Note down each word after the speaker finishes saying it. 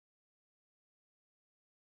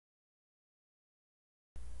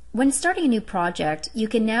When starting a new project, you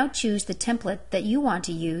can now choose the template that you want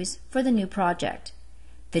to use for the new project.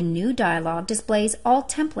 The new dialog displays all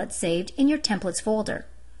templates saved in your Templates folder,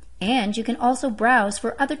 and you can also browse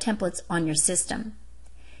for other templates on your system.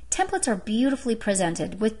 Templates are beautifully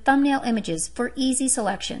presented with thumbnail images for easy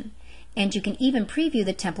selection, and you can even preview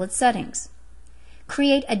the template settings.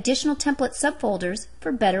 Create additional template subfolders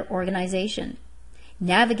for better organization.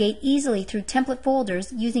 Navigate easily through template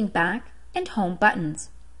folders using back and home buttons.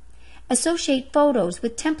 Associate photos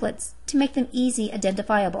with templates to make them easy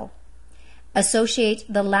identifiable. Associate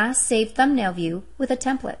the last saved thumbnail view with a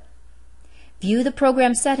template. View the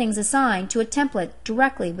program settings assigned to a template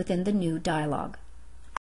directly within the new dialog.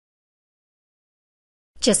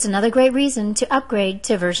 Just another great reason to upgrade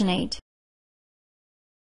to version 8.